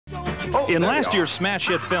In last year's smash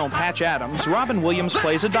hit film, Patch Adams, Robin Williams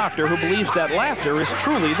plays a doctor who believes that laughter is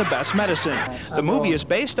truly the best medicine. The movie is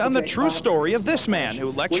based on the true story of this man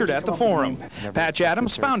who lectured at the Forum. Patch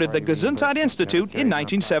Adams founded the Gesundheit Institute in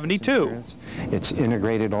 1972. It's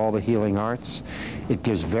integrated all the healing arts. It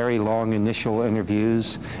gives very long initial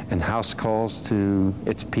interviews and house calls to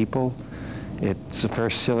its people. It's the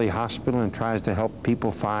first silly hospital and tries to help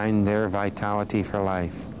people find their vitality for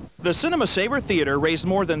life. The Cinema Saver Theater raised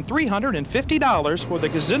more than $350 for the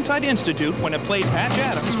Gesundheit Institute when it played Patch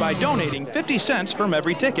Adams by donating 50 cents from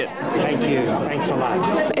every ticket. Thank you. Thanks a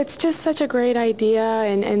lot. It's just such a great idea,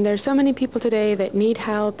 and there's so many people today that need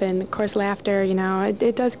help, and of course laughter, you know,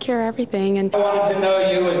 it does cure everything. And I wanted to know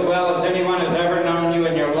you as well as anyone has ever known you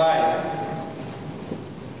in your life.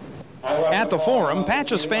 At the Forum,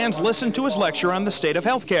 Patch's fans listened to his lecture on the state of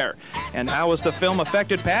healthcare. And how has the film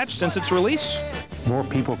affected Patch since its release? More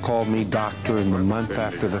people called me doctor in the month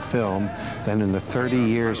after the film than in the 30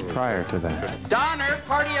 years prior to that. Donner,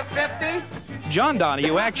 party of 50. Jon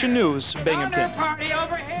Donahue, Action News, Binghamton. Donner, party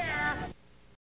over here.